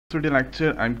Today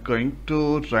lecture I'm going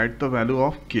to write the value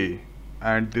of k,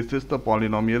 and this is the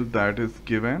polynomial that is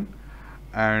given,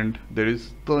 and there is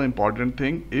the important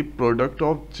thing: if product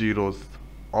of zeros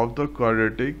of the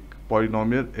quadratic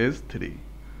polynomial is 3.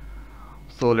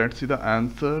 So let's see the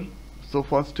answer. So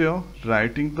first here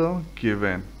writing the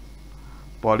given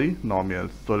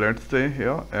polynomials. So let's say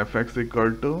here fx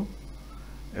equal to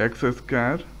x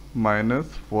square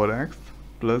minus 4x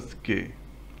plus k.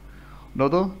 Now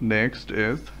the next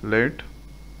is let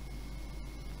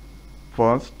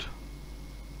first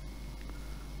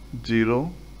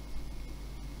 0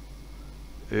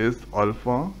 is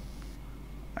alpha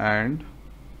and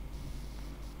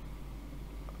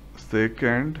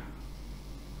second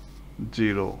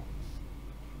 0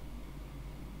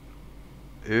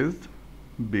 is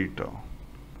beta.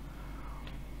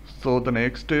 So the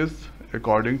next is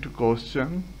according to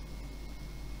question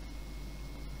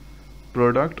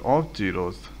product of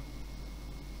zeros.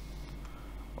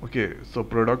 Okay, so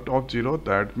product of 0,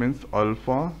 that means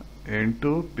alpha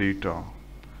into beta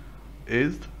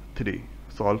is 3.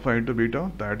 So alpha into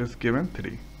beta, that is given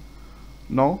 3.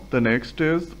 Now the next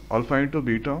is alpha into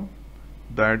beta,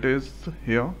 that is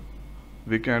here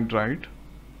we can write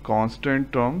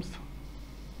constant terms.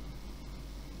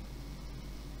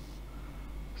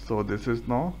 So this is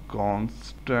now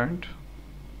constant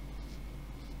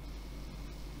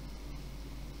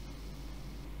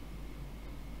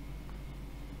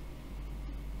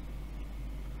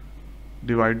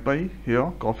divide by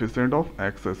here coefficient of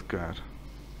x square.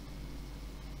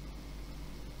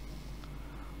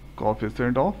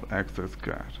 Coefficient of x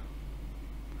square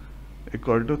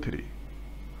equal to 3.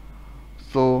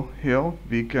 So here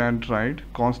we can write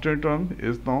constant term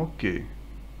is now k.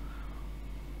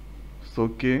 So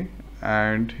k,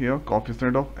 and here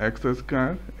coefficient of x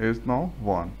square is now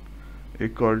 1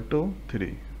 equal to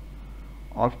 3.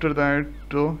 After that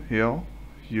here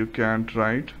you can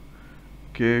write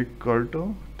k equal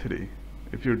to 3.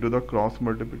 If you do the cross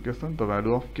multiplication, the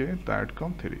value of k that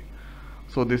come 3.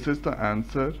 So this is the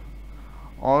answer.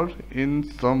 Or in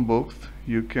some books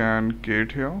you can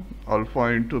get here alpha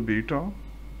into beta,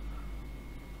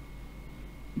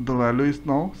 the value is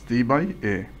now c by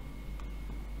a.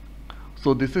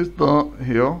 So this is the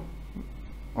here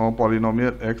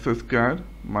polynomial x square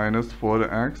minus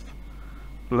 4x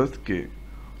plus k.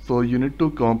 So you need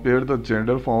to compare the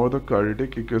general form of the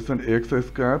quadratic equation ax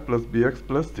square plus bx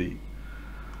plus c.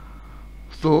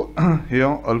 So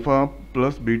here alpha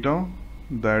plus beta,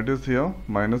 that is here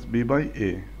minus b by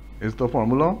a is the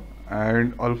formula,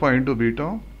 and alpha into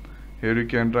beta, here you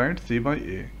can write c by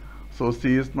a. So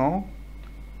c is now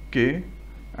k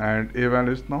and a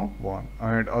value is now 1,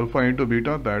 and alpha into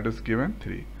beta, that is given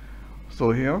 3.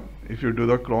 So here if you do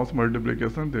the cross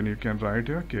multiplication, then you can write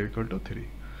here k equal to 3.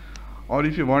 Or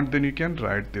if you want, then you can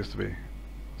write this way.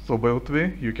 So both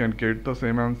way you can get the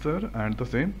same answer and the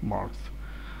same marks.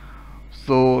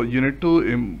 So you need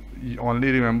to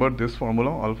only remember this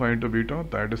formula, alpha into beta,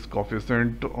 that is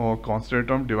coefficient or constant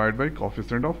term divided by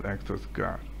coefficient of x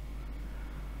square.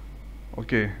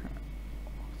 Okay,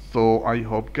 so I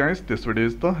hope guys this video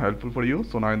is helpful for you.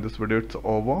 So now in this video it's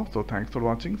over. So thanks for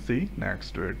watching. See you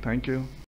next video. Thank you.